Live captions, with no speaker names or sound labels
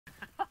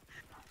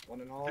One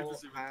and all.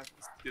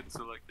 Skin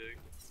selecting.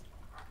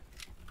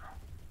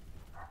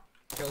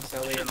 Kill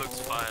Telly. It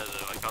looks fire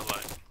though, I can't lie.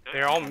 Okay.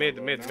 They're all mid.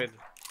 One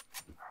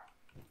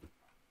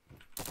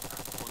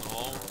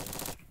hole.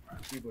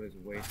 Keyboard is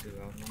way too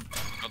loud, man.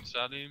 Got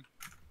Sally.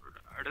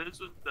 That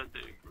isn't that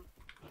thing,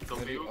 bro.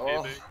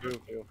 Oh.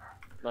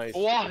 Nice.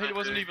 Wow, he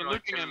wasn't even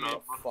looking at me.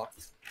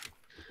 Fucked.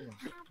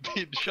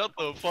 Dude, shut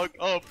the fuck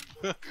up.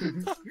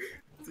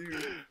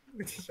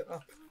 Dude, shut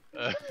up.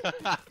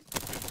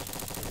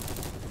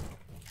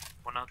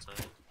 One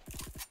outside.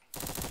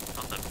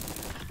 Outside.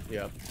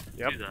 Yep.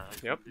 Do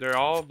that. Yep. They're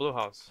all blue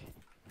house.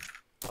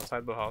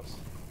 Outside blue house.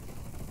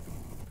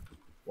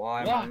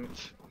 Why, What? man?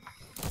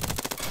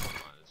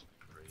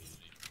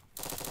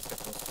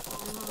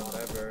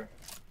 Whatever.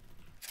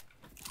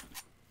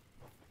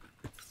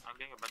 I'm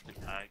getting a bunch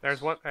of tags.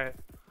 There's one.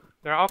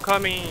 They're all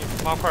coming.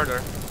 Small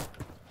corridor.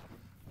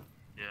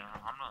 Yeah,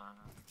 I'm not.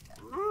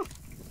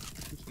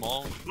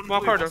 Small.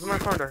 Small corridor. Small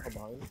corridor.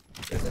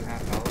 Doesn't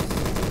have house.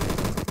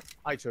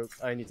 I choke.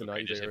 I need to know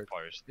Okay, you just there. hit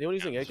fires. Anyone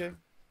using AK?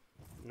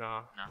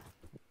 Nah.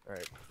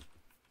 Alright.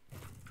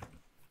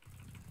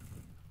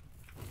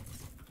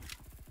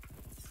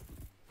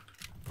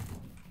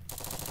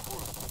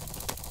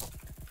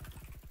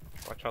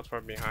 Watch out for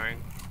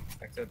behind.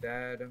 Exo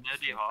dead.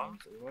 Eddie Hawk.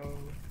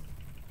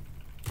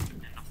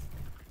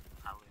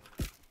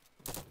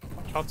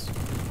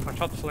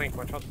 Watch out flank.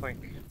 Watch out flank.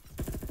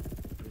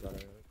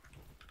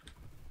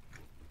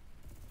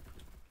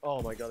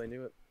 Oh my god, I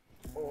knew it.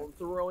 Oh, I'm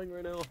throwing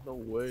right now. No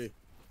way.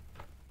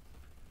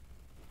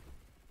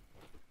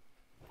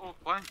 Oh,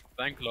 fine.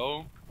 Flank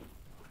low.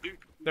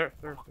 There.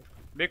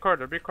 Big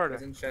corridor.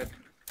 Isn't shed.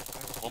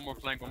 One more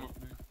flank.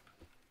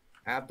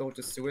 Abdul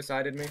just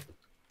suicided me.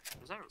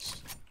 Was that?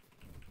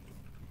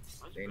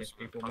 Danish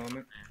people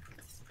moment.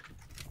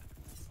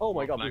 Oh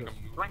my god, Flank blue.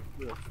 him. Flank.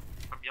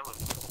 From yellow.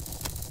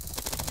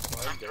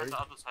 Flank on the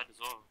other side as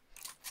well.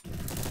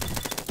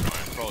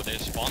 Alright, bro, they're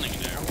spawning in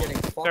there. I'm getting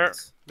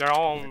fucked. They're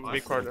all on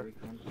big corridor.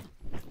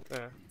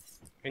 Yeah.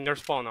 In their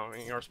spawn now.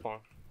 In your spawn.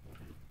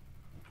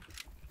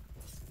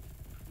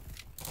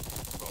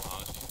 Bro,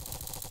 honestly.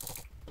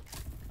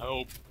 I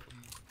hope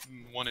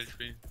 1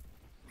 HP.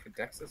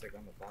 Dex is like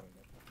on the bottom.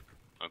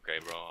 Okay,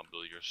 bro,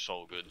 Abdul, you're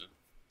so good.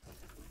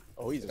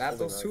 Oh, he's just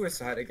Abdul holding right.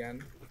 suicide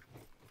again.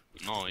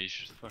 No, he's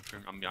just fucking.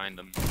 I'm behind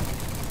them.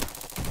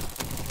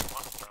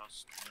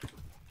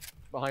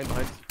 Behind.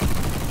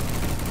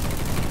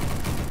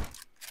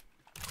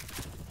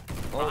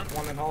 Oh,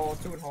 one in hall,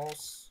 two in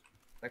halls.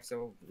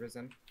 Exo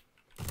risen.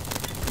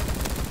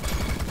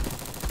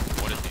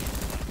 What is he?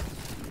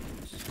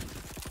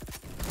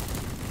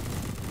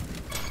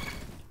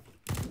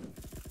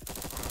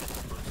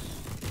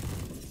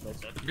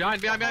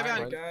 Behind. Again,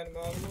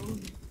 man.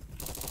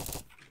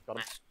 Got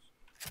him.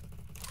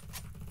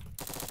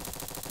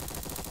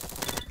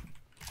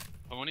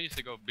 Someone needs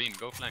to go beam,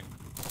 go flank.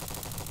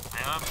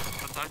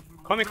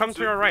 Come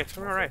to your right. To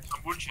your right.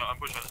 I'm one shot.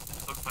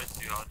 Don't fight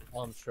too hard.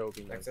 I'm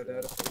choking. Exo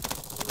dead.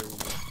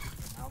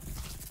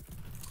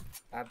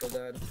 Abdul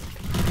dead.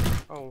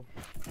 Oh.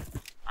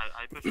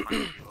 I pushed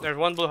my. There's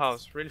one blue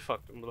house. Really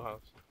fucked in blue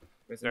house.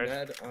 Risen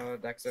dead.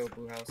 Dexo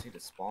blue house. He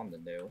just spawned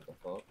in there. What the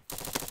fuck?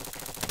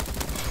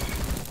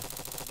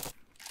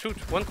 Shoot.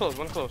 One close.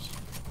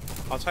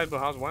 Outside blue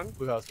house. One.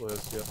 Blue house, yeah.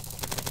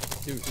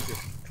 Two.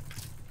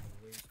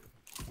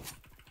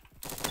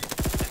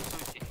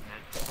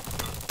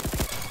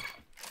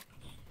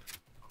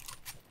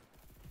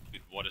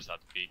 Dude, what is that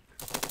peak?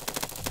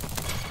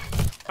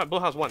 Blue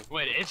house one.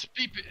 Wait, it's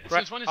PP. Right.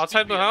 Since when is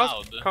Outside PP blue house.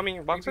 allowed?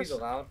 Coming boxes.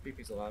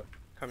 BP's allowed.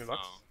 Coming box.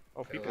 Oh,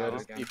 Okay, people. allowed. Yeah,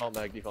 just default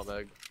mag.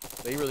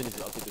 They really need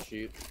to update the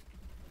sheet.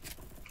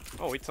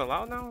 Oh, it's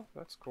allowed now?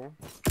 That's cool.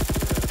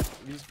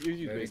 You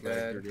use base mag,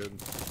 dead. you're good.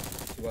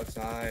 Two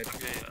outside.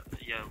 Okay,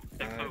 yeah.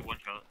 Exo one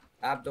shot.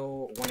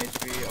 Abdul 1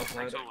 HP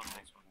outside. Exo one.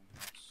 Next one.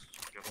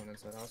 One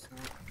inside house now.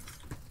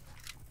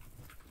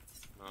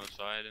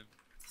 Outside.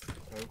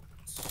 Oh.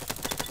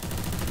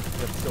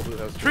 Yep, still blue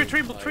house.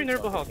 Three near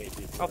blue house.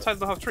 Outside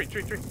blue house. Three.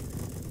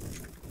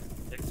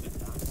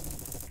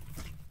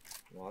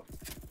 What?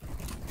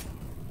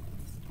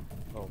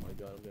 Oh my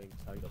god, I'm getting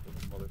tagged up in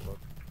this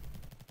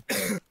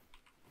motherfucker.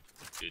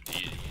 Dude,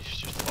 he's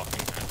just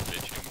fucking kind of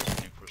bitching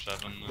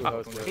 24/7. Blue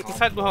house,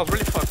 Inside blue house.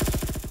 Really fucked.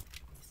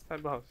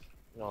 Inside blue house.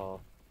 Oh.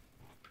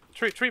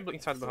 Three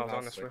inside blue house,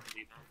 honestly.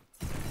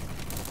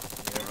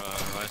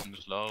 Ryzen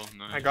is low.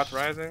 Nice. I got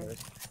Ryzen.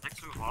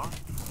 Exo hard.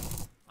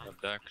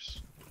 Got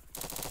Dex.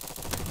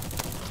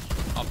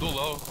 Abdul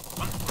low.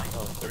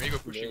 Oh, Their Aigo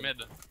pushing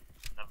mid.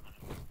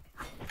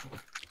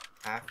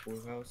 Half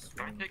blue house.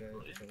 One take dead.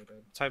 blue. Two dead.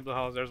 Inside blue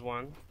house. There's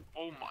one.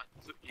 Oh my.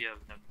 Yeah.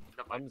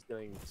 I'm just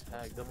getting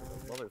tagged up in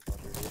this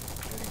motherfucker, dude.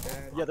 Really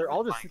dead. Yeah, they're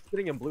all just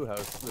sitting in blue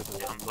house. This is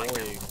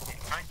annoying.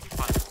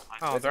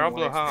 Oh, There's they're all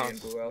one blue XP house. in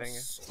blue Dang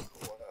house. it.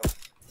 What up?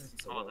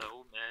 Oh, they're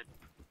all mad.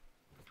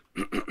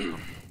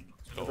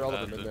 They're all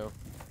up in mid now.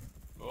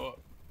 Oh.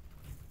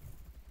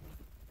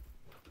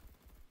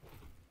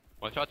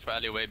 Watch out for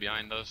alleyway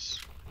behind us.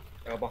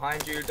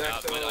 Behind you, Yeah,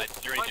 Dexo. but I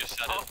already just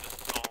said it.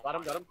 Got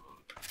him.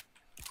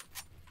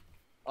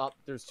 Up,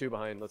 there's two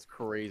behind. That's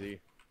crazy.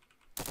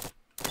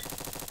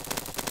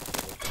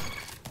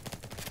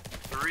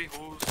 3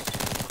 holes.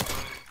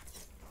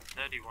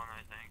 31,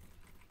 I think.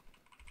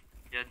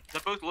 Yeah,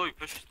 they're both low.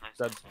 Push is nice.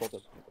 That's both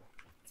of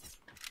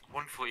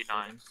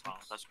 149. Wow,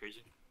 that's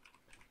crazy.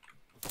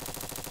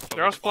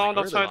 They're all spawned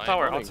Where are they outside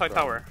tower. coming Outside from?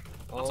 tower.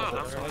 Outside,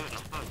 that's outside, right.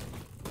 outside.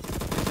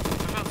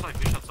 Push outside,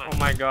 push outside. Oh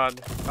my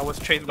god. I was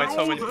chased by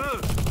so many.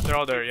 They're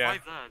all there, yeah.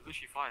 5 there,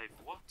 literally 5.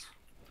 What?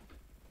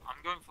 I'm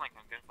going flank,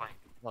 I'm going flank.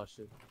 Oh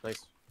shit.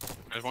 Nice.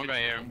 There's one guy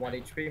here. 1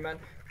 HP, man.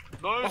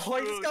 Nice! Oh,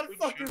 I just got good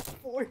fucking shit.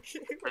 4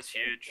 kills. That's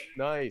huge.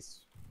 Nice.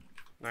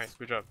 Nice,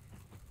 good job.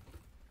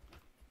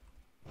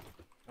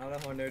 I don't know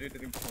how nerdy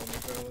didn't kill me,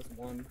 bro. It was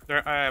 1.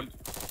 They're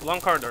long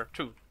corridor,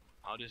 2.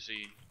 How does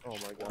he? Oh my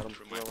just god, walk I'm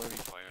through my throwing. free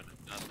fire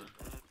like that?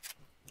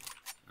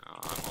 No,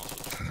 I'm also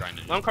trying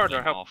to. Long corridor,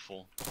 play help.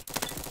 awful.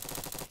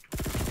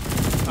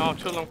 Oh,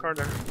 2 long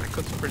corridor. I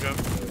could super jump.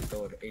 We're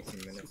still at 18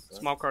 minutes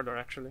left. Small corridor,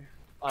 actually.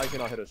 I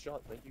cannot hit a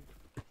shot. Thank you.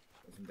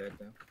 Wasn't dead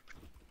though.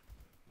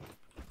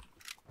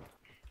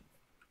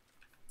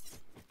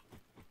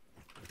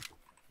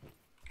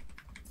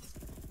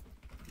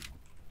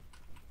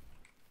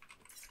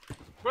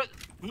 What?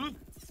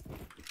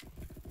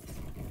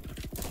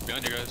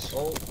 Behind you guys.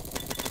 Oh,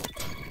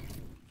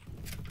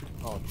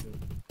 Oh shit.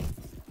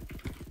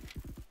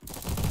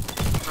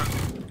 I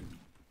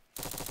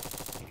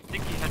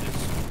think he had his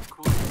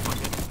cool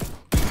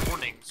fucking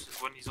warnings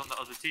when he's on the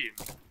other team.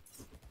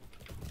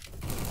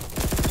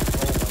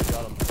 Oh my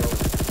god, I'm throwing.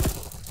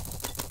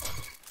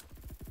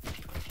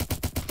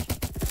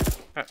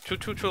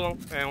 Two long.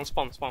 On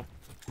spawn, spawn.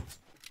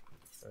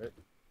 Alright.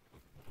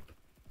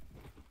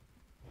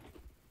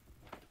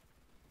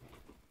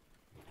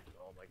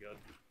 Oh my god.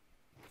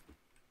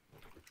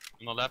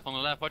 On the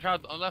left, watch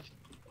out, on the left.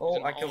 oh, He's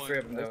in I killed the 3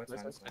 of them though. Nice,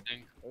 It's nice, fine. I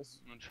think. Nice.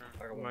 I'm not sure.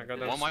 I got Oh my one. god,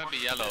 One that's- might be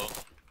yellow.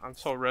 I'm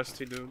so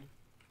rusty, dude.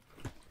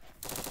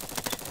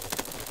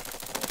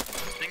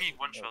 Stinging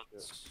one Oh,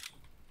 shots.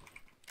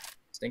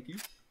 Stinky?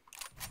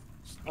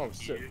 Oh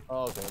shit.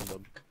 Oh damn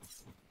them.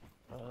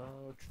 Oh.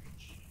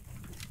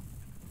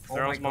 Oh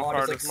They're my all small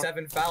god, there's cards, like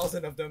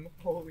 7,000 of them.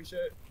 Holy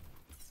shit.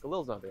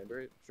 Galil's not banned,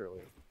 right?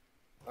 Surely.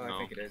 Oh, No. I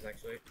think it is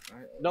actually.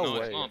 No No, way.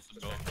 it's not.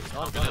 Just No. check.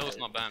 Not Galil's banned.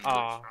 not banned.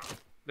 Ah,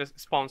 this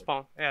spawn.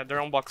 Yeah, they're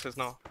on boxes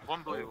now.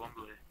 One blue, one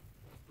blue.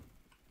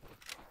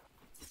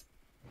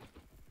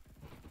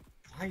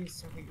 Why is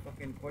somebody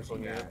fucking pushing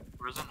Pushing it. that?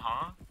 Risen,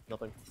 huh?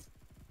 Nothing.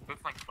 Go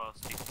flank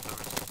fast, keep the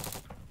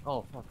risen.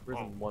 Oh fuck.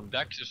 Risen Oh. one.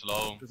 Dex is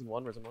low. Risen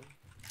one. Risen one.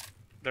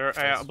 They're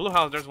Nice. blue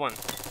house. There's one.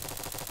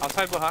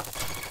 Outside blue house.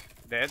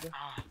 Dead.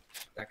 Ah,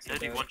 Dex is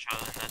nearly dead. one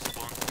shot and that's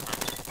one.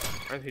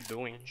 What is he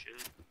doing?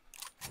 Shit.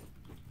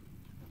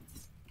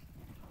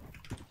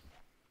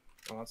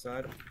 One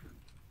outside.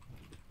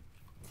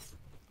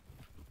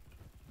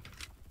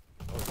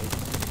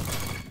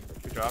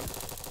 Good job.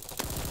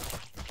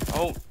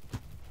 Oh,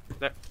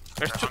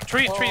 there's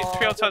three Oh,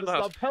 outside the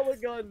house.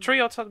 Pellet gun. 3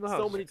 outside the house.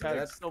 So many Dead.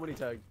 tags. So many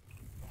tags.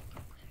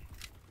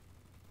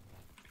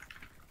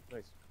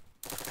 Nice.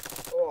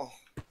 Oh.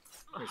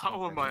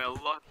 How am I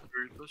alive,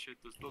 dude? That shit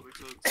does not make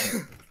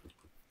sense.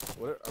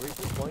 What are we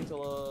just playing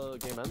till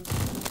game ends? Is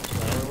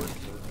that how it works?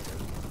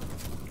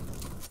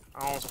 I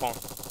don't spawn.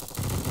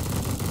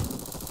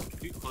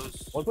 Too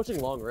close. One pushing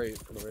long right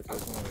from the right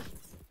That's side. one.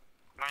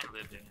 Try and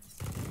live in.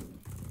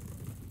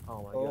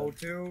 Oh my Oh, god.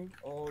 2.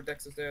 Oh,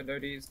 Dex is there.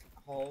 Nerdy's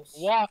halls.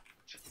 What?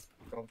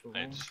 Gone through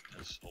one.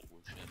 That's so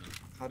bullshit.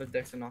 How did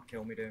Dexter not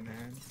kill me there,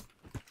 man?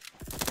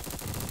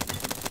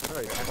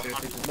 Alright. I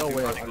seriously just No do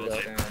way not I can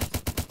understand.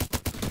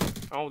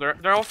 Oh,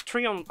 they're all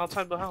 3 on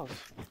outside the house.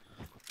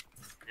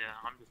 Yeah,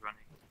 I'm just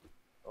running.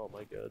 Oh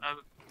my god.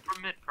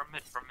 From mid,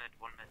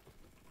 one mid.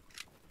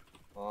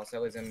 Oh,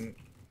 Sally's in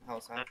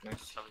house half.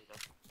 That's Nice. Shelly there.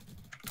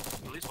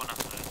 At least one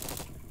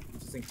outside.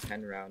 This is in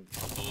 10 rounds.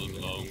 Bull is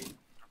low. I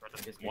read It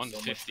it. gives me so much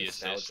 150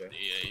 assist. nostalgia.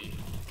 EA.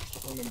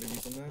 I remember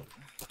using that.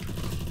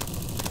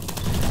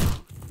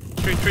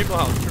 3 blue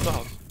house. 3 blue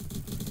house.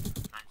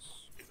 Nice.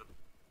 Good.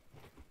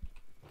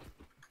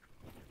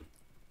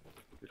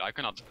 Dude, I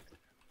cannot.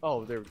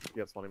 Oh, they're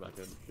spawning back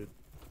in. Shit.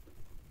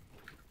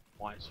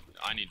 Why?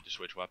 I need to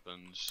switch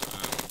weapons.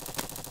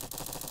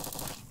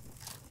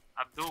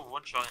 Abdul,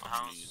 one shot in Oh,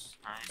 house.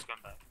 He's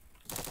going back.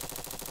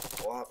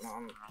 What,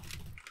 man?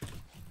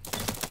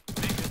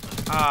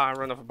 Ah, I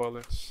ran out of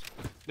bullets.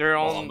 They're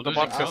Well, on I'm the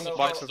losing boxes. I don't know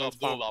Boxes how- on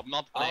spawn. I'm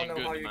not I playing don't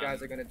know good, how you man.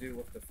 guys are gonna do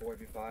with the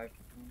 4v5.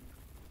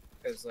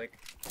 Cause like,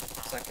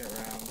 second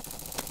round.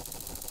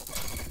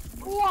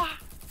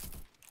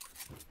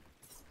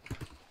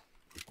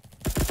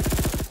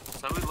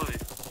 Shelly low.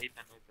 8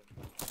 and open.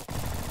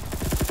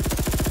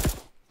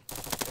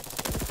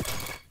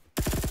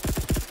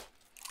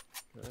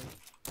 Okay.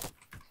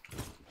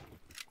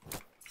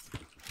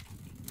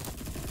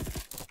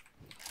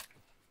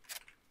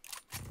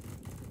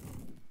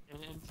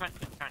 In front.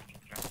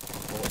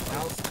 Oh,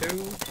 house 2.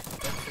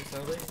 Dexter,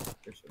 Sally.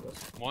 Good shit, was.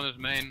 One is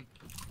main.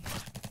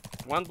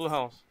 1 blue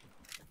house.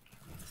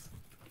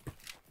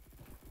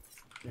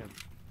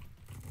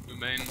 Two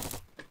main.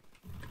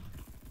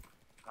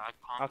 I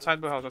can't.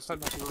 Outside blue house, outside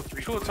blue house.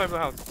 Two outside blue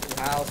house.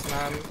 House,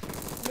 man.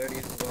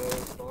 Nerdy's low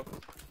as fuck.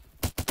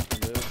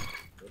 Mid.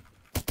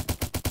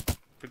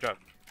 Good job.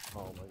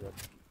 Oh my god.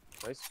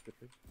 Nice. Good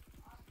thing.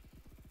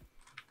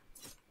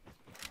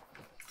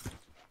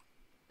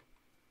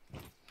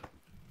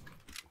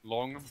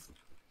 Long.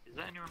 Is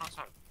there anyone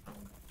outside?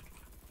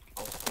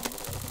 I'm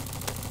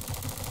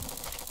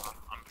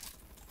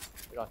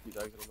I got these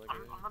exit on that guy.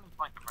 running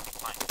flank, I'm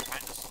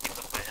trying to skip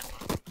the fight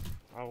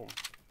in. Oh.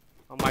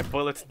 Oh, my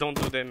bullets don't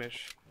do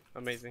damage.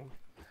 Amazing.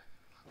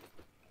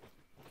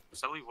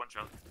 Sully one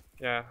shot.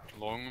 Yeah.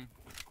 Long.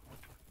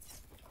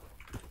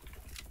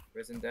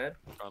 Ryzen dead?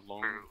 Got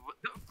long.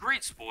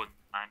 Great spawn,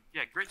 man.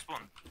 Yeah, great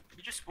spawn.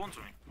 He just spawned to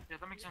me. Yeah,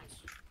 that makes sense.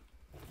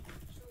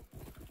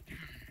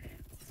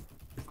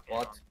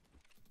 What?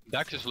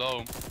 Dex is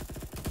low.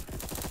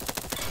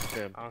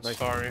 Damn. I'm Nice.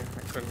 sorry, I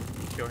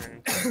couldn't kill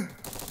him.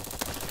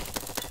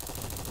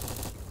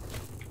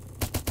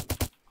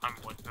 I'm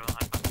one shot,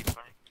 I can't keep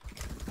fighting.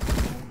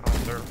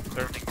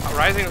 They're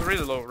Rising is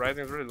really low.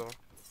 Rising is really low.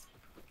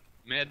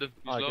 Mid. He's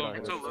Oh, I low. cannot It's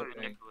hit so low, okay.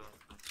 Nick.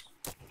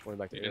 Going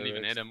back to You didn't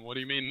even hit him. What do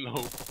you mean low?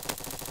 He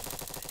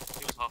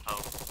was half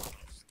health.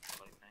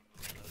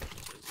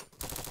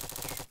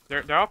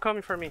 They're all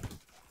coming for me.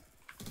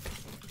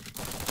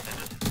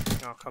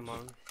 Oh, come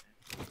on.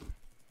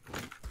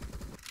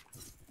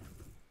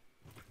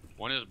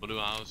 One is blue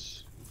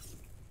house.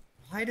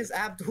 Why does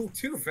Abdul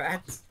do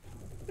that?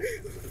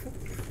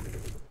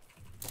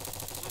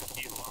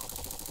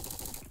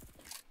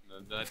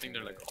 I think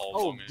they're like all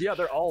Oh, longish. yeah,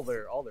 they're all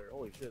there. All there.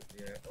 Holy shit.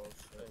 Yeah, oh I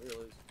shit. didn't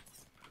realize.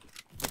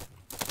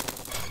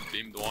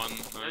 Beamed one.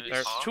 Nice.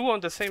 There's two on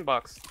the same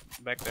box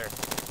back there.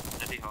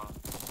 Eddie hard.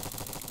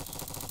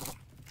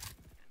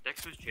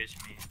 Dex was chasing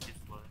me. He's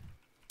low.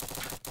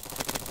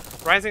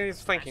 Rising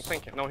is flanking.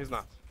 No, he's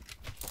not.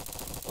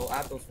 Oh,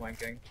 Abdul's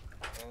flanking.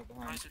 Oh,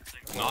 behind.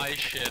 Nice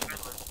shit.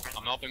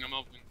 I'm helping.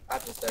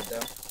 Abdul's dead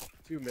though.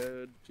 Two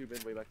mid,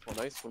 way back. Oh,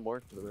 nice. One more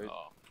to the right.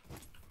 Oh.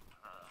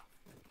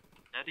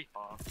 Eddie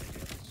hard.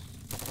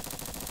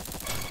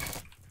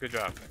 Good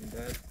job. I'm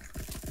dead.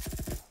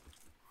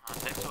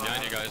 Dex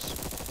Behind you guys.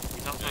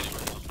 He's outside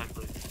blue. Outside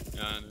blue.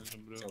 Yeah, there's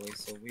some blue. Sully's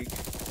so weak.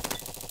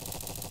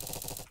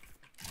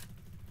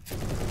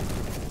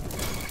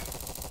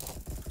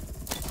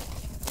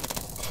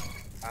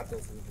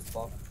 Abdul's weak as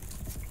fuck.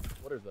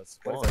 What is that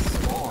spawn? What is that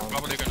spawn?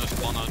 Probably gonna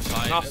spawn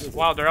outside. No,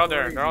 wow, they're out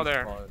there. They're all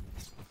there. Spawn.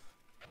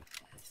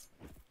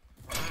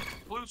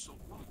 Blue, so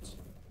what?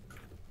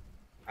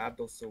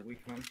 Abdul's so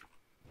weak, man.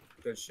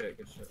 Good shit,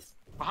 good shit.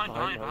 Behind.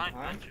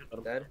 Behind?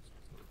 Dead?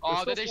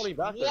 Oh, They're they still spawning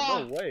back there.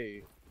 No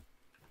way.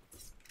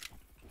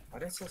 Why are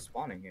they still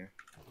spawning here?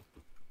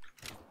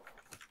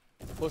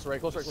 Close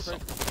right. Okay.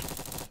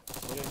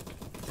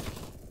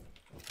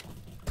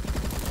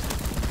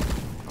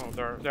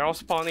 Oh, they're all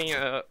spawning.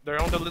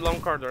 They're on the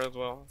long corridor as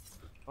well,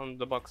 on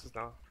the boxes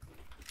now.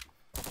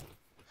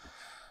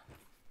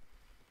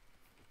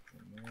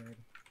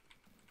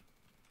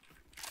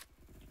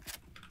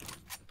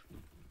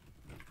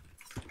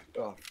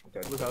 Oh,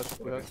 okay. Blue house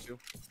two.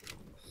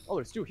 Oh,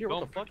 there's two here. What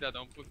Don't the fuck? put that.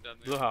 Don't put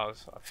that. Blue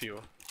house, a few.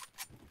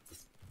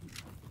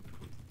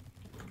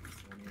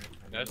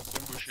 That's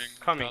pushing.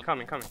 Coming.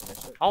 Finish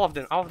it. All of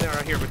them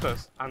are here with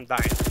us. I'm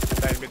dying.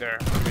 I'll be there.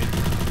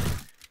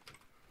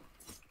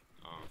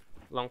 Oh.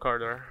 Long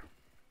corridor.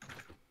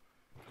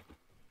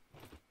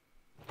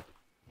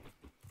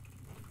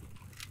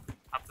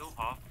 Abdul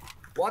half.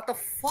 What the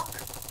fuck?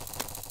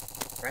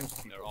 French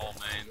people. They're all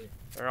main.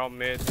 They're all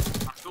mid.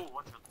 Abdul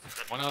one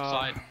shot. One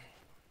outside.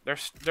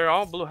 They're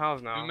all blue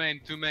house now. Two main.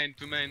 Two main.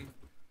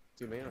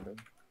 Okay.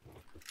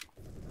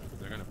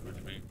 They're gonna push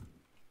me.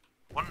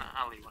 One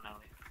alley.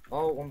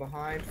 Oh, one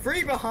behind.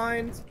 Three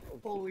behind!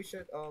 Holy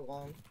shit. Oh,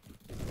 long.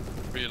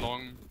 Pretty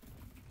long.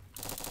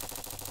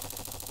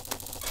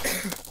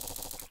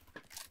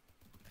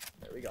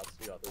 Yeah, we got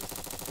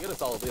this. We got a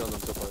solid lead on them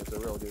so far. They're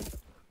real good.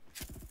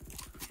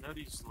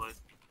 Nerdy's slow in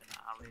the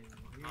alley.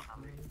 Not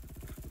alley.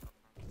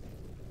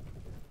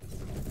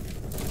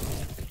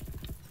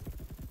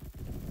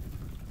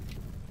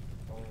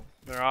 Oh,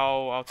 They're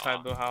all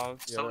outside blue house.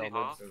 Yeah, Sully they're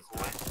all half. mid.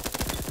 Away.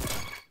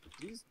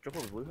 These jump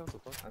on the blue house.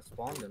 What the fuck? I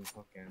spawned in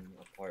fucking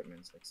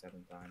apartments like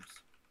 7 times.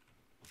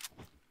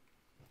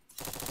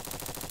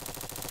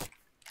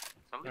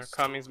 Sully's They're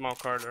slow. coming small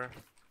corridor.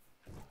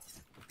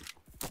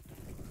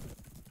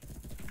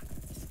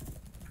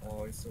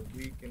 Oh, he's so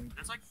weak and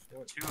There's like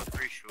short. 2 or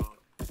 3 short.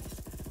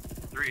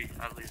 3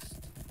 at least.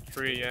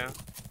 3, yeah.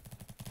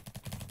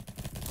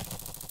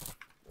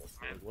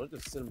 What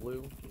if it's in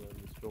blue? And then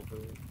just go for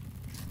it.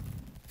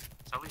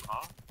 Sully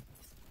half.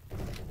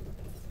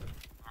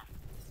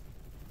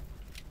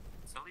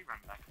 Sully ran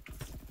back.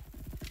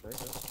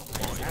 Nice.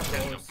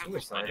 Abdul is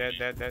suicide. Dead.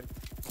 They're dead.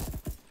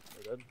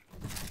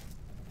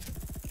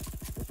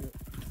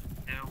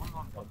 Yeah, one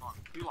long.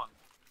 2 long.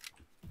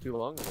 Too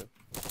long? Okay.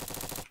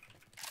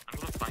 I'm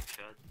gonna flank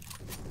shed.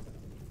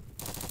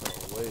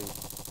 No way.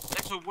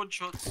 Dexo one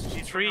shots.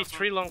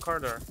 Three long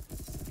corridor.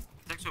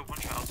 Dexo one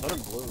shot Not outside.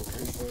 in blue.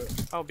 Three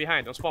short. Oh,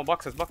 behind. On small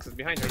boxes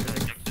behind her.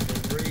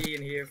 3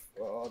 in here.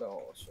 Oh, god,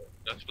 oh shit.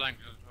 That's blank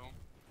as well.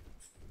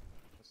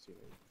 Let's see.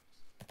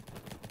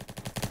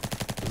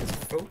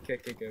 Pro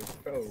kicking goes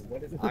pro.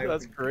 What is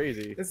That's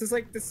crazy. This is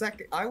like the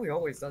second. Iowa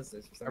always does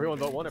this. For some Everyone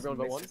reason. vote one, Just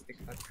everyone vote misses the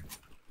cut.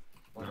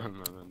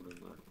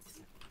 No.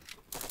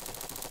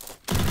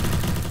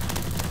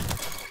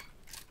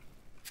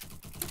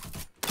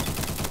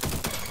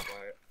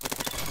 Quiet.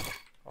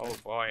 Oh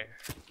boy.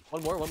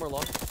 One more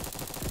long.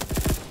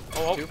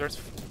 Oh, Two. there's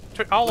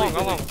two. How long?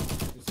 How long?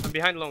 Just- I'm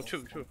behind long. Two.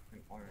 An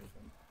orange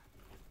one.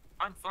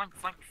 I'm flank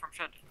from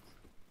shed.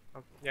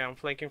 Yeah, I'm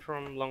flanking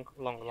from long.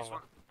 He's one.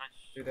 Nice.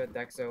 Do that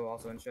Dexo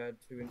also in shed.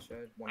 2 in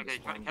shed. 1 Okay, is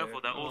try to spawn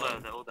careful. there. They're all there.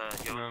 They're all there.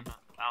 Yo, Yeah.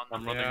 out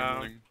I'm in running, the Yeah. I'm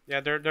running. Yeah,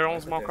 they're on Look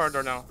at small corridor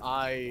this.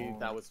 now.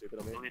 That was stupid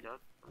of me. fully dead.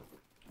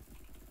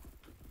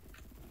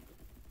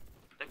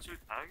 Dexter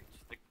tagged.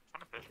 Like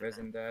trying to push.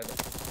 Ryzen dead.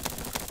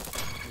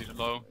 He's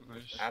low.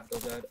 Nice. Abdul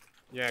dead.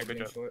 Yeah, good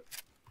Opening job. short.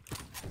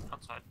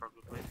 Outside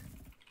probably.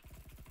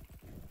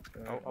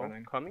 Oh,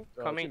 Running. coming,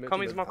 Oh, coming, two mid,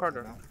 coming two small mid.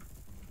 corridor. Now.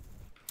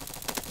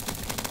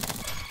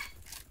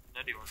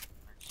 Nerdy one.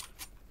 Nice.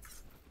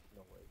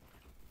 No way.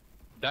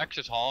 Dex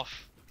is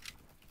half.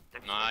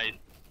 Dexter. Nice.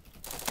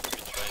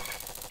 Good trade.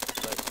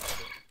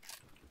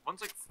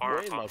 One's like far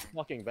Way in the apart.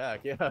 fucking back,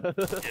 yeah.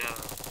 Yeah.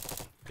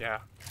 Yeah.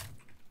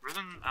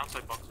 Risen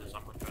outside boxes.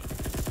 I'm with you.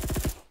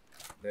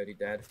 Dirty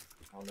dead.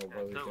 I don't know Yeah,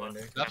 what we're still doing left.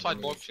 there. Left side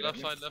Can't box, really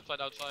shoot left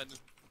side outside.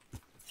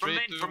 From 3,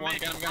 main, 2, from 1, main,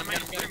 get him. from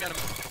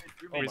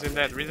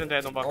main. Reason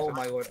dead on box. Oh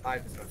my lord, I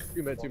just got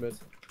Two mid.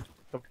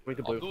 We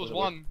can blue. Abdul's blue.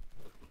 one.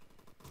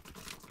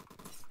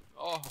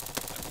 Oh,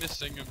 I'm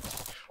missing him.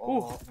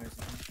 Oh, nice.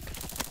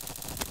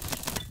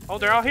 Oh,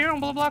 they're all here on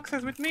blue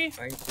boxes with me.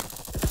 Thank you.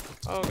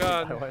 Oh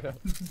god. Why not?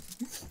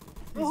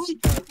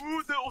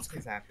 Ooh, they're all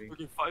He's happy.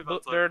 okay. 5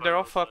 Look, outside. they're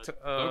all 5 fucked.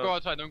 outside. Don't go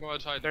outside, don't go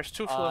outside. There's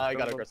two I floors.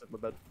 got aggressive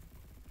with that.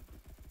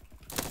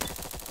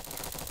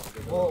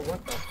 Whoa,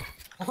 what the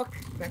fuck?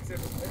 Dexter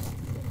was missed.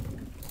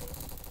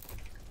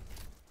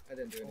 I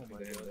didn't do anything my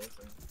to him God. there,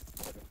 so.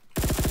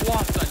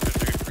 What? I'm just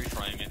doing free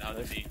trying it out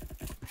of the.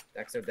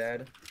 Dexter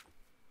dead.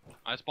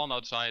 I spawned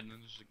outside and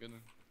this is a good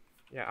one.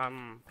 Yeah,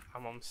 I'm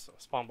on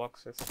spawn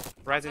boxes.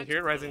 Ryzen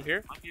here.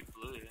 Might be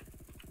blue.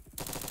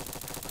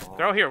 Oh.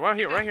 They're all here. Right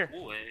here. Right here.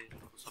 Hallway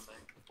or something.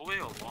 Hallway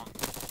or long.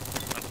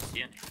 I don't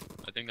see any.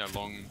 I think they're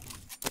long.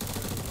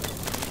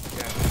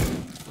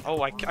 Yeah.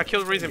 Oh, I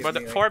killed Reason,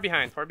 but far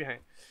behind.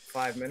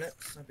 5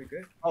 minutes. That'd be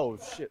good. Oh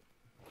shit.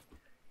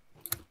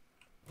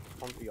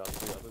 We got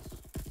this.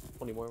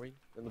 20 more we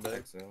in the bag.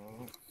 Dexter.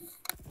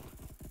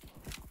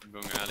 I'm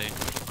going alley.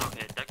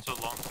 Okay, Dexter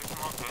long. Push him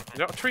long. Go ahead.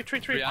 No, three.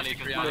 Free alley,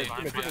 free alley.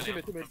 Two mid, Free alley. two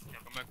mid.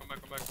 Come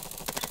back.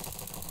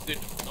 Dude,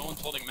 no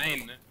one's holding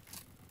main.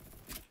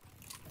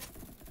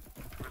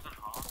 Risen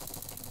half.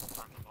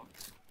 Behind the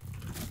box.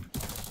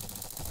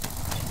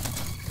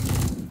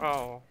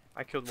 Oh,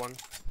 I killed one.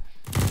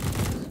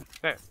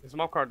 Hey,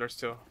 small corridor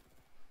still.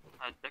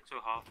 Dexter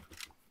half.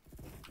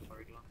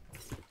 Sorry,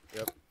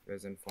 go.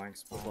 Ryzen flank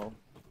spawn. Well.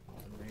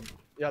 Main.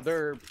 Yeah,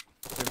 they're in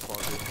spawn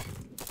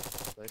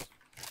too. Nice.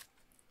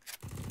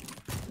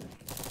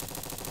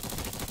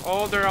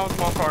 Oh, they're all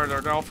small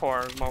corridor. They're all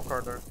four small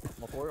corridor.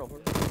 All four. I'm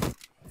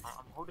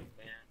holding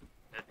man.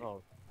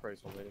 Oh,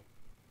 Christ almighty.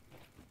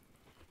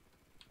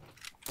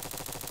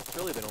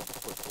 Surely they don't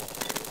push one.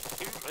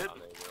 Two mid. Yeah,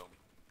 they will.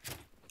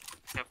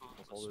 Careful.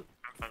 Hold it.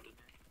 I'm found it.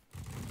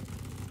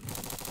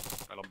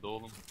 I'll Abdul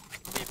them.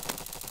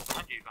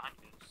 Behind you.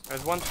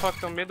 There's one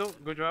fucked on middle.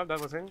 Good job.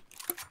 That was him.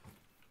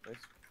 Nice.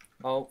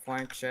 Oh,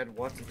 flank shed.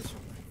 What is this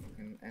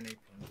fucking NA pin,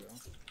 bro?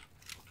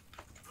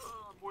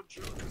 More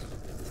shots.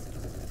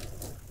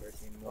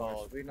 13 more.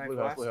 Oh, Should we knife blue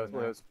house, last blue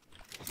or house,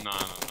 blue not?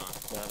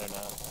 house. No. No.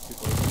 Too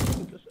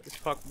close. It's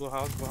fucked. Blue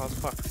house.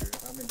 Fuck.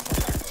 I'm in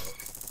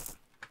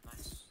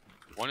Nice.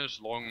 One is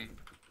long.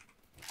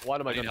 Why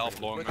am I I need gonna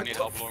help long. I need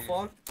help long.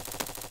 Fuck.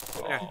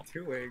 Yeah. Oh,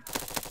 Two egg.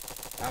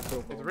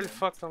 Abdul. It's really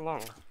fucked on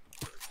long.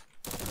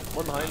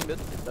 One behind mid.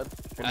 Dead.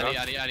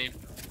 alley.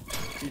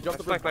 He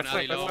jumped up Left in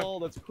flank, left flank. Oh,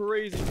 that's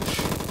crazy.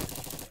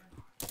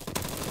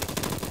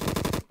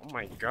 Oh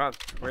my god.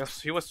 Well,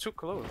 he was too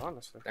close,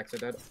 honestly. Dexter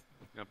dead.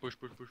 Yeah, push.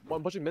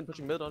 One pushing mid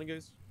on you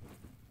guys.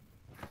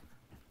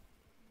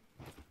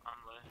 I'm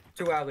late.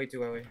 Two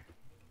alley.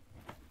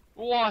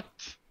 What?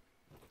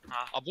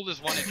 Ah, Abdul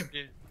is 1 HP.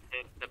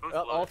 they're both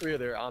All low. three are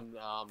there. I'm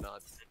not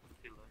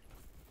Too low.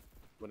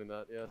 winning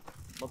that. Yeah.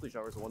 Monthly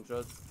showers, one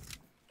shot.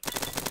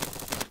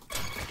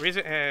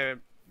 Reason.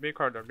 Big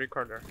corridor.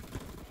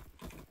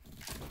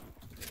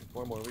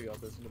 One more. We got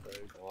this in the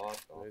bag. What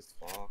the Nice.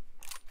 fuck?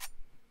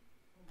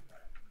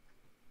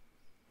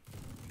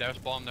 Their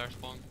spawn.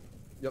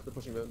 Yep, they're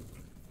pushing mid.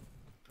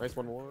 Nice.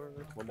 One more.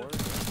 Nice.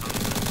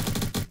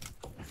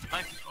 Oh,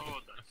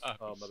 nice.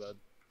 Oh, my bad.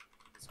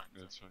 It's fine.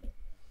 That's fine.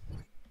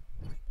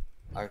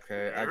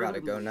 Okay, I gotta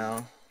go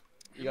now.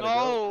 You gotta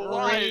go.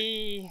 Why?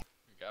 We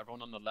got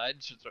everyone on the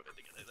ledge.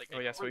 Oh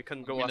yeah, so we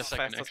couldn't Go go in a as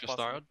second fast as extra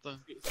possible. start.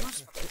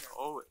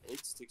 Oh,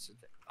 8 sticks a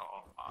day.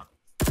 Oh, man.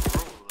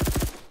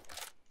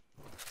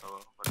 Oh,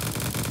 what?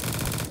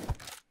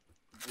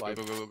 Live.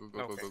 Go.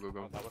 Okay.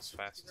 Oh, that was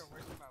fast.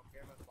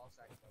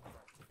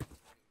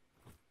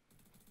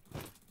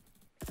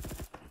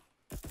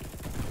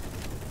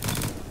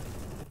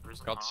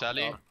 Got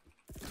Sally.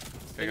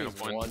 Taking a He's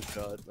point. one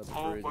shot. That's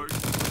Oh crazy. my.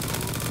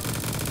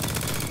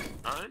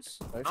 Nice.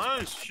 Nice.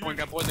 Nice. Shoot. Point,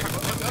 point. One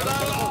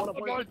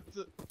point.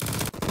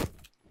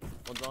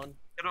 One's on.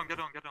 Get on. Get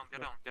on. Get 'em.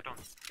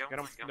 Get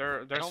on.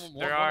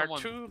 There are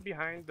two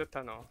behind the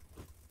tunnel.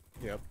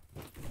 Yep.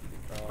 Oh,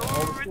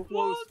 Oh, it so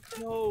close. was.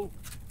 No.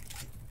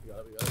 We got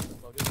it.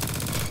 That's all good.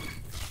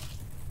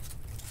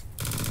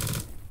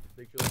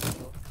 Big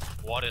kill.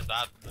 What is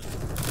that?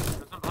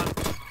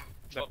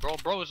 That-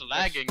 Bro is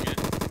lagging.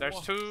 There's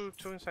What? two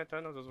inside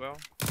tunnels as well.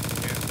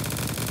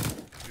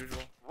 Yeah.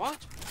 Usual.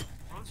 What?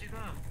 What's he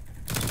there?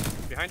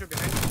 Behind you.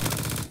 Okay.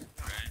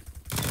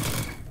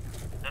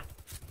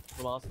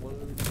 The last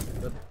one.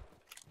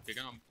 You're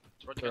gonna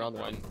try to They're get a on the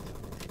point.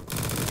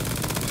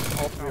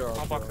 All three are Oh,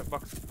 on. box,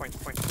 point.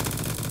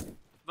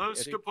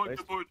 Nice. Eddie, Good point. nice.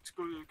 Good point.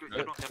 Go.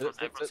 Get on. Sit.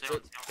 Everyone stay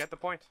on. Get the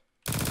point.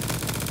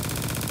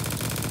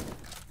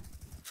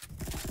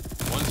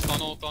 One's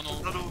tunnel.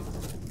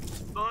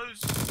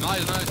 Nice.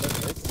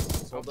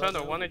 Nice. So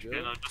tunnel, 1 HP.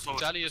 Yeah, no, just hold.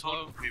 Sally is Just hold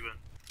low. it, we win.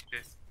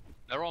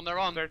 They're on.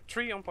 There are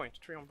three on point.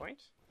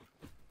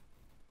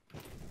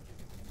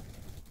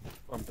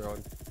 I'm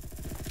throwing.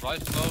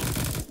 Ryzen low.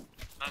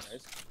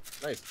 Nice.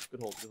 Nice.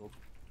 Good hold.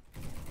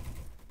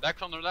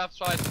 Back on the left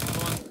side. Another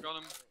one. Got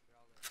him.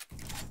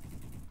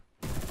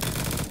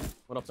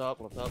 One up top.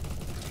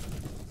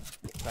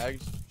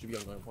 Tags. Should be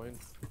on going point.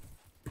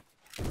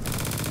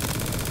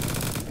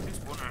 He's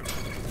corner.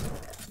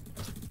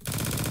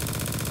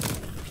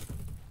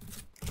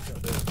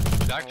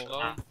 Dax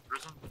low.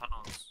 Prison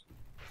tunnels.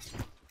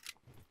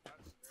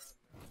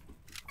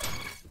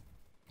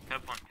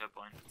 Cap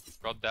point.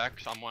 Got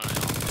Dax. I'm one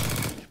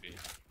HP.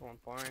 1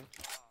 point.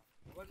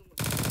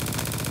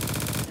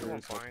 Two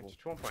 1 point.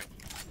 2 point.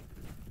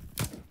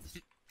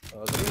 Is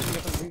there anything you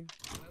get from me?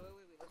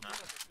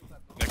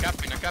 They're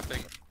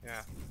capping.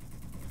 Yeah.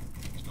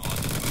 It's not.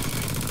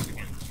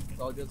 It's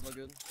all good.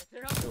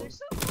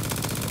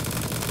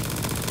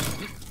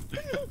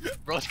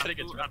 Bro's gonna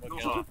get At trapped.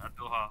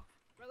 Doha.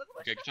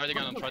 Okay, try to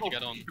get on. Okay.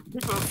 Get on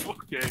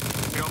point. Get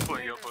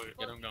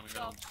him.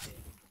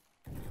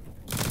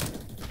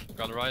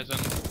 Got a Ryzen.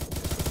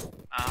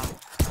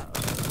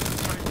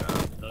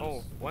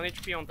 Oh, 1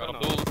 HP on Got a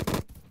tunnel. bull.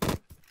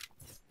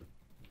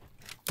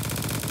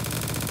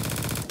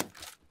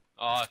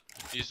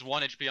 He's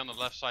 1 HP on the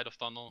left side of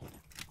tunnel.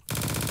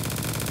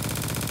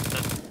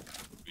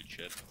 Good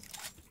shit.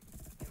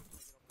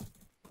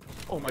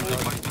 Oh my Okay,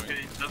 god.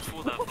 that's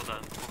for that.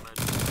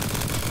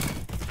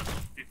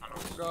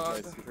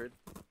 God. Nice. Good trade.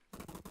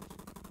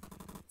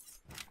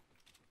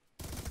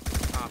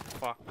 Ah,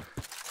 fuck.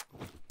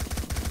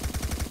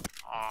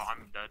 Oh,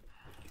 I'm dead.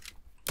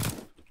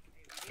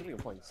 Shooting a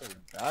point so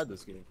bad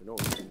this game for no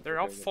reason. They're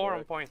all 4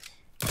 on point.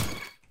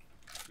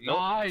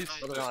 Nice!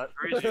 No, they're not.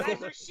 Crazy. You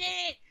guys are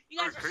shit! You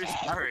guys are Crazy shit!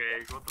 Harry,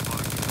 what the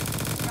fuck?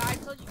 Bro, I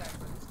told you guys,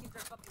 bro. These kids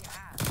are fucking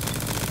ass.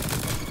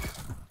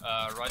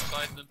 Right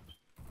side.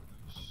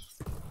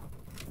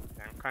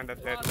 Yeah, I'm kinda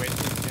dead. Fuck. Wait.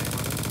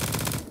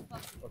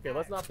 Okay,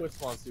 let's not push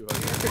spawns too You're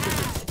hard. ass!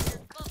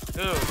 You're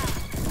fucking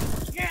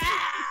ass! You're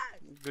ass!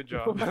 Good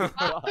job.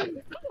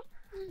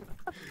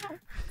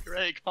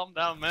 Great, calm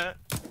down, man.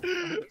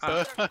 You're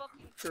fucking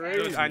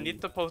Crazy. Dude, I need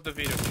to post the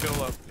video.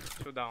 Chill up.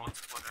 Chill down.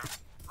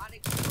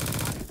 Onyx.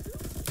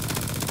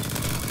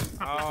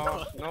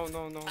 Oh, no.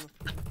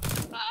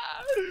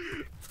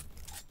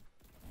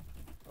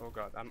 Oh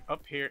god, I'm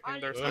up here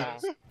in their spawn.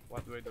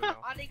 What do I do now?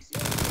 Onyx.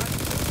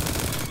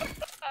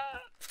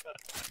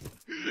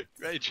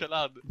 Great, chill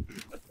out.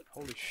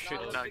 Holy shit.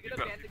 Nah, keep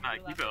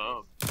it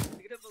up.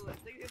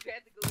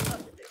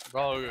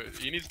 Bro,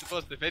 you need to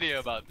post the video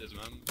about this,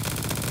 man.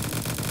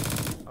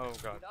 Oh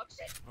god. Oh,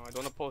 I don't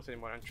wanna post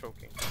anymore, I'm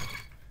choking.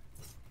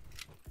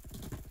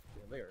 Yeah,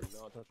 they are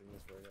not touching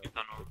this right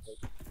now.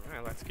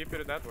 Alright, let's keep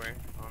it that way,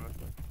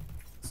 honestly.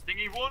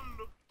 Stingy one!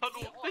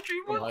 Tunnel!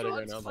 Literally I'm one! hiding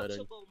right now, I'm hiding.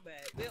 Untouchable, man.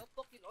 They're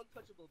fucking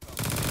untouchable, bro.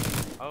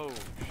 Oh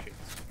shit.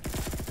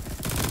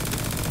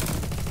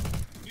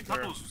 Two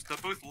tunnels, they're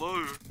both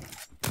low.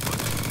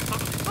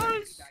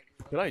 Nice!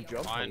 Can I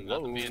jump? Fine, Hello?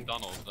 let them be in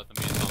tunnels. Let them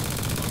be in tunnels.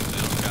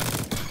 They don't get.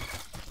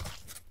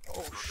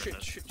 Oh shit.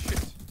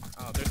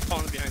 Oh, they're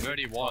spawning behind me.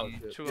 31.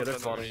 Shit. Two Yeah, of they're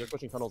them spawning. already. They're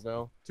pushing tunnels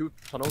now. 2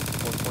 tunnels, 1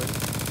 point.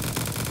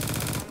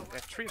 Yeah,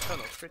 3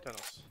 tunnels.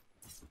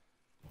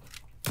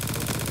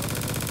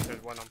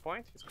 There's 1 on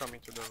point, he's coming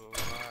to the...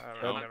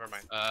 No. never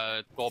mind.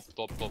 Top.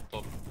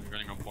 You're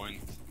running on point.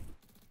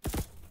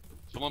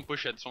 Someone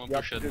push it, Yep,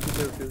 push it. two.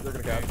 They're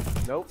gonna cap.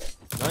 Nope.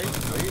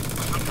 Nice. Great.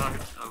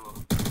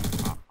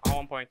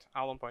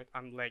 All on point,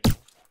 I'm lagging.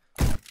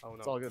 Oh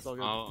It's no. all good.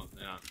 Oh,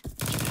 yeah.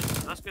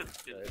 That's good,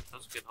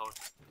 that's a good hold.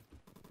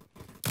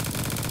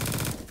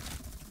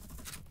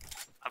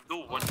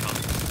 Abdul, one shot.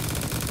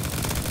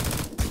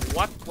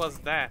 What was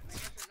that?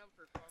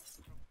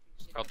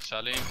 Got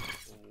Sally.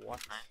 What?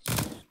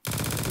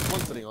 There's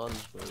one sitting on,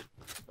 but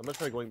I'm gonna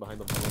try going behind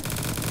them.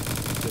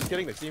 Just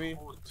kidding, they see me.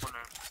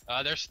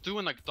 There's 2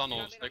 in the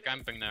tunnels. They're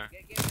camping there.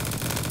 Yeah,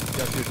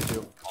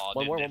 2. Oh,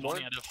 One dude, more, they've one more.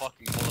 only had a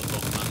fucking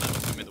Molotov, man. That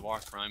was gonna be the war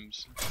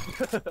crimes.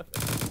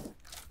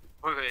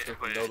 Wait.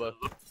 Nova.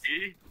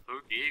 Loki,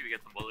 we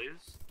get the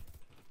bullies.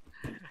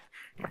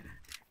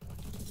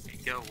 You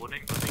get a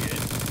warning from the game.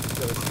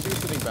 Yeah, there's two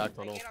sitting back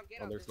tunnel. Get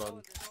Oh, up, there's no none.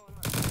 one, there's no one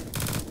on.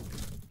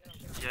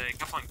 Yeah,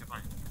 get fine.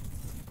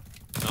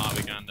 No,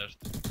 we can't. There's.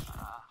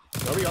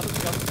 No, we got this,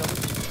 we got this, we got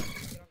this.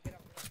 Get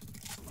up.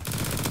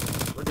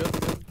 We're good, we're good. To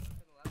the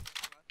left, to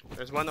the left.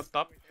 There's one up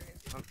top.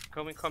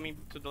 Coming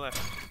to the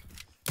left.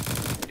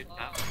 Good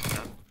tap.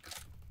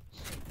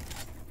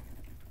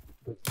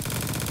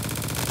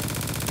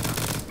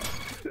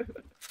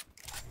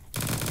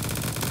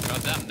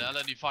 Goddamn, the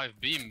LED 5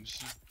 beams.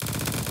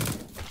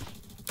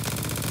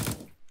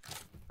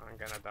 I'm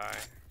gonna die.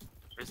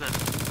 Where's that?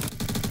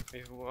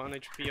 He's 1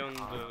 HP on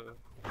the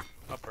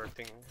upper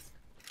thing.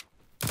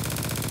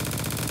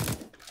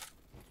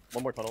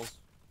 One more tunnels.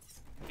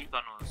 2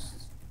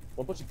 tunnels.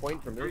 One pushing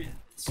point from me.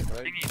 It's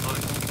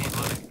thingy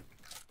loading.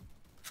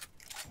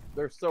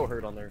 They're so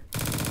hurt on there.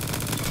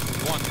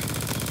 One.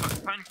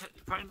 Oh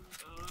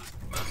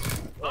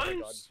my god.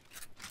 Nice.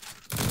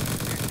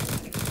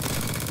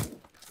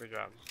 Good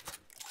job.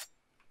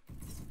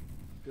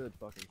 Good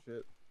fucking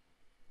shit.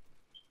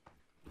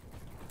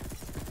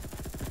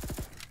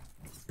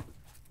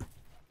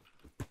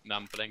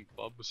 Damn playing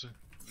pubs.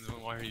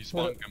 Why are you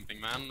spawn camping,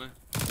 man?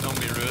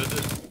 Don't be rude.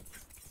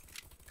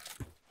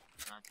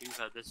 Nah, too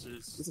bad. This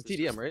is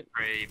TDM, right?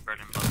 Great bread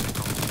and butter.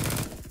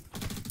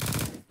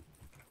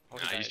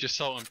 Yeah, he's just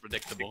so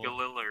unpredictable. The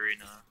Galil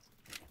arena.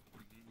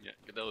 Yeah,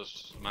 Galil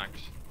is max.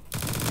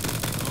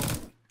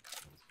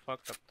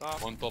 Fucked up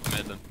top. One top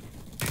mid.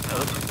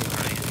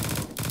 Alright.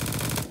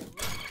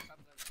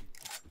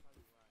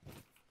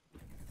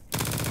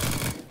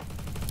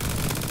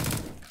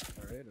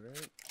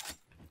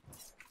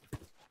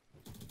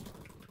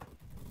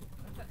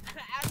 I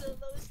have the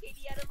lowest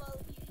KD out of all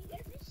of you. You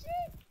guys are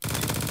shit.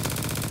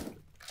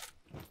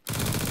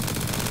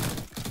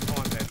 Come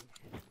on, then.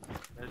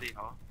 Really,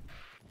 huh?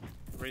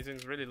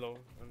 Ryzen's really low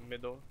in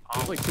middle.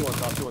 There's like two on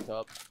top, two on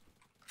top.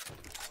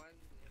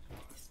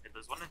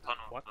 There's one in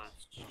tunnel. What? But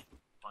it's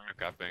fine. You're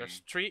capping.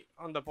 There's 3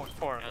 on the point,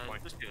 4 on the Yeah,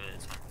 point. just do it.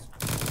 It's fine.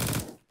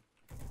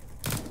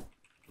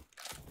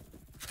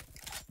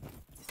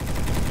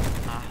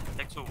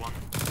 Exo 1.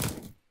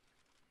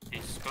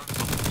 He's going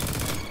top.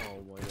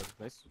 Oh my god,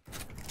 nice.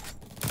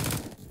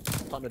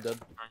 Top mid dead.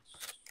 Nice.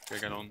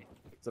 Okay, get on.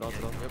 Sit on,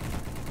 yep.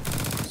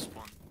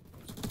 Spawn.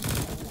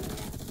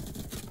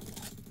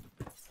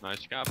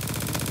 Nice cap.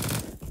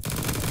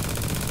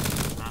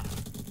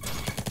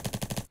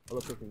 I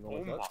love cooking all Oh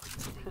like my. that.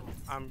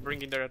 I'm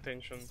bringing their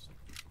attentions.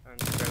 And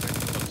together,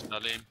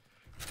 Study.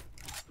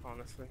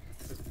 honestly.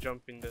 Just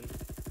jump in then.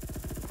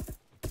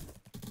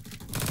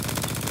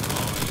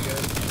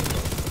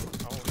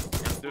 Oh,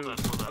 dude.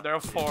 Hold on. There are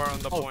 4 on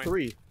the Oh, point.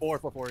 3. 4,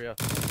 yeah.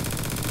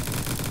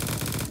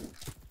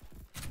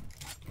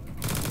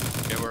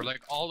 Okay, we're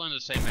like all in the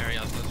same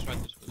area, so let's try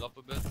to split up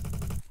a bit. Oh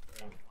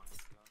my god.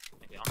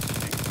 Okay, I'm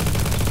sitting.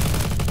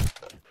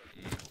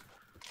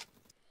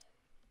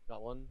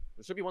 Got one.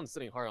 There should be one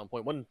sitting hard on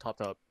point. One top.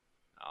 Oh,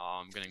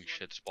 I'm getting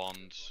shit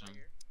spawned. We're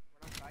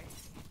not fighting.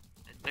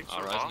 It takes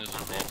Ryzen a while. is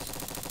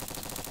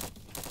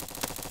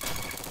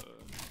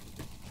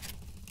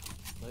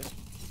Nice.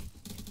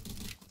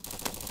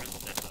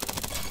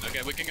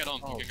 Okay, we can get on.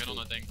 Oh, we can get on,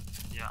 I think.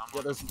 Yeah, I'm Yeah,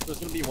 on. there's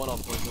gonna be one on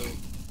point though.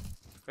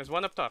 There's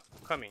one up top.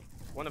 Coming.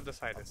 One of the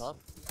sides. Top?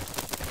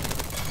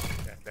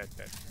 Dead.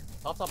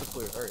 Top is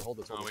clear. Alright, hold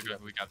this. Oh, Hold we this.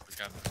 got, we got.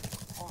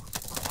 Oh,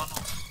 tunnel.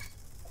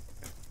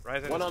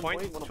 Ryzen One is on point.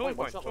 point, one on 2 on point,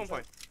 one point. shot, 2 on one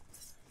point.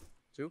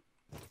 Two.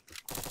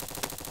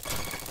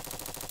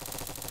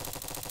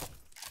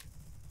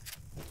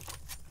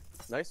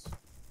 Nice.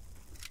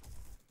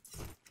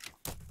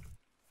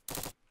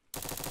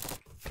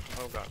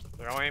 Oh god.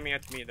 They're all aiming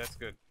at me. That's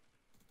good.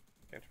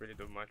 Can't really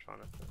do much,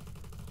 honestly.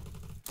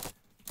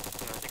 Yeah, I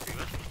think we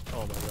win.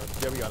 Oh my god.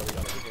 Yeah, we got it.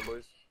 Good game,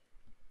 boys.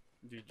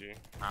 GG.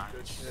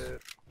 Nice.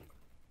 shit.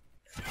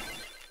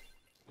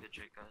 Good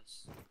shit,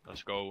 guys.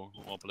 Let's go.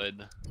 Well played.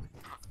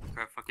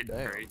 We're fucking Damn.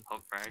 very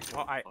top frag.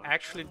 Well, I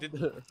actually did.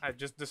 I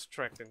just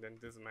distracted in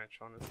this match,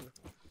 honestly.